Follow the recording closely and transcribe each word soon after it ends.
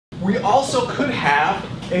we also could have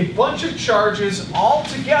a bunch of charges all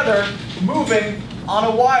together moving on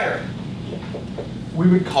a wire. We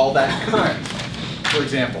would call that current, for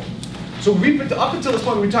example. So up until this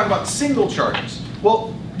point, we talk about single charges.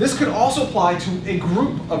 Well, this could also apply to a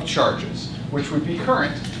group of charges, which would be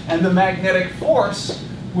current. And the magnetic force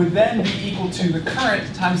would then be equal to the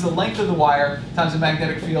current times the length of the wire times the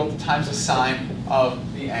magnetic field times the sine of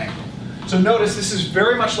the angle. So notice this is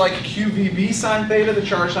very much like QVB sine theta, the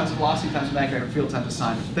charge times the velocity times the magnetic field times the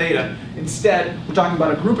sine of theta. Instead, we're talking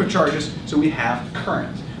about a group of charges, so we have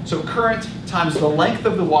current. So current times the length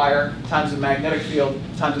of the wire times the magnetic field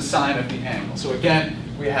times the sine of the angle. So again,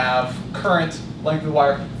 we have current, length of the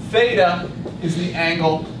wire. Theta is the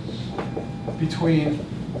angle between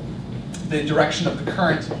the direction of the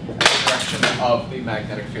current and the direction of the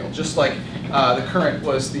magnetic field. Just like the current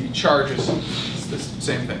was the charges, it's the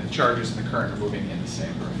same thing. The charges and the current are moving in the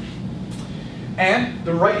same direction. And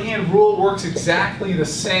the right-hand rule works exactly the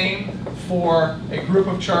same for a group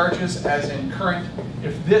of charges as in current.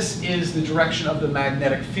 If this is the direction of the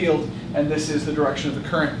magnetic field and this is the direction of the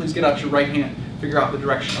current, please get out your right hand, figure out the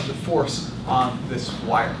direction of the force on this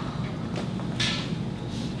wire.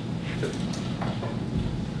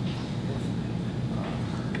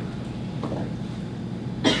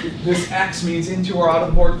 This X means into or out of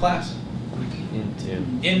the board, class?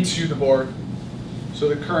 Into the board. So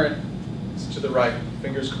the current is to the right,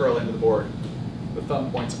 fingers curl into the board. The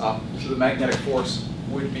thumb points up, so the magnetic force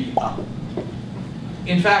would be up.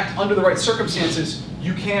 In fact, under the right circumstances,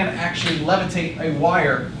 you can actually levitate a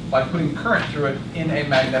wire by putting current through it in a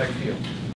magnetic field.